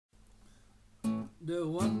The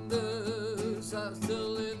wonders are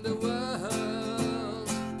still in the world.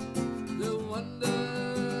 The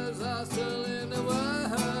wonders are still in the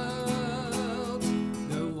world.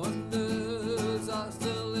 The wonders are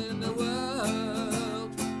still in the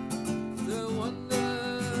world. The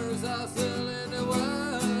wonders are still in the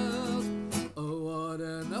world. Oh, what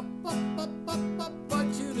an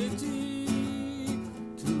opportunity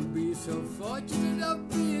to be so fortunate of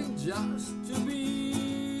being just to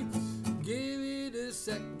be. Give it a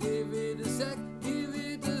sec, give it a sec, give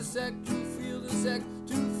it a sec to feel the sec,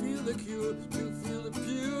 to feel the cure, to feel the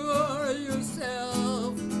pure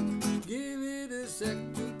yourself. Give it a sec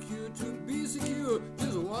to cure, to be secure.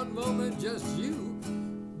 Just one moment, just you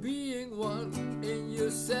being one in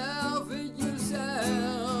yourself, in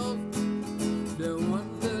yourself. The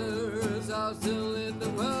wonders are still in the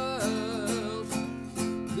world.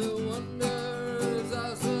 The wonders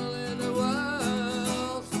are still in the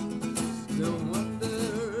world. The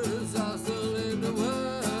wonders are still in the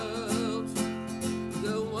world.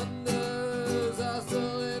 The wonders are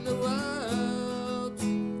still in the world.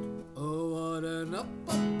 Oh, what an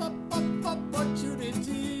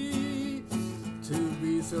opportunity to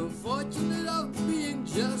be so fortunate of being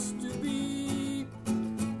just to be.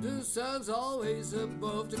 The sun's always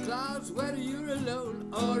above the clouds, whether you're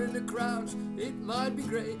alone or in the crowds. It might be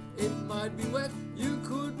grey, it might be wet, you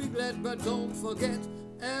could be glad, but don't forget,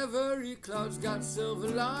 every cloud's got silver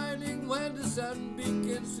lining when the sun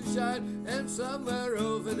begins to shine, and somewhere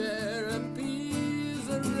over there appears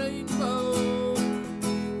a rainbow.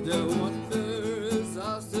 The wonders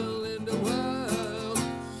are still in the world.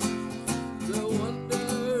 The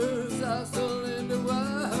wonders are still in the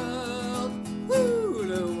world. Woo!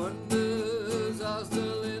 The wonders are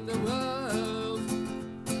still in the world.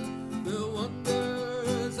 The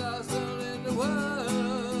wonders are still in the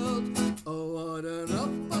world. Oh, what an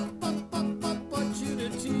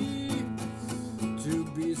opportunity to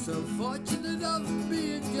be so fortunate of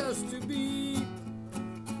being just to be.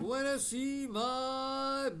 When I see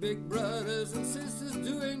my big brothers and sisters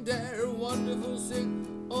doing their wonderful thing,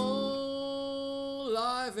 oh,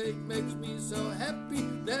 life it makes me so happy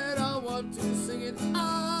that I want to sing it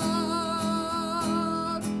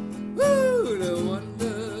out. Woo! The wonder